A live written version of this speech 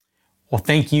Well,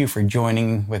 thank you for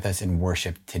joining with us in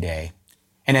worship today.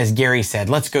 And as Gary said,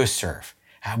 let's go serve.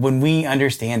 When we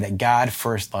understand that God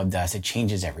first loved us, it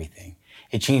changes everything.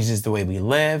 It changes the way we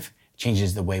live, it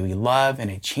changes the way we love, and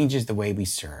it changes the way we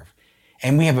serve.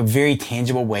 And we have a very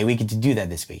tangible way we get to do that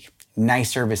this week.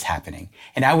 NiceServe is happening.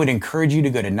 And I would encourage you to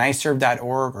go to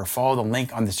niceserve.org or follow the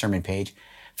link on the sermon page.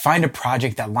 Find a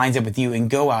project that lines up with you and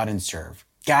go out and serve.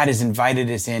 God has invited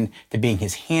us in to being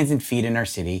his hands and feet in our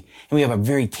city. And we have a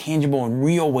very tangible and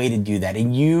real way to do that.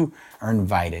 And you are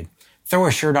invited. Throw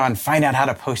a shirt on, find out how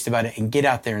to post about it, and get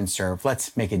out there and serve.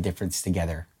 Let's make a difference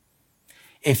together.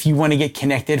 If you want to get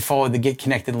connected, follow the Get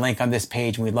Connected link on this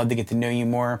page, and we'd love to get to know you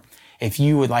more. If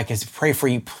you would like us to pray for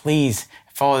you, please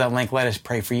follow that link. Let us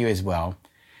pray for you as well.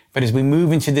 But as we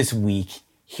move into this week,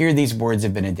 hear these words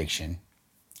of benediction.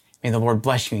 May the Lord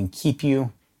bless you and keep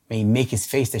you. May he make his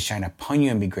face to shine upon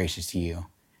you and be gracious to you.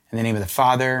 In the name of the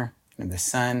Father, and of the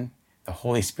Son, the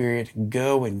Holy Spirit,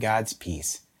 go in God's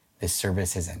peace. This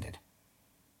service has ended.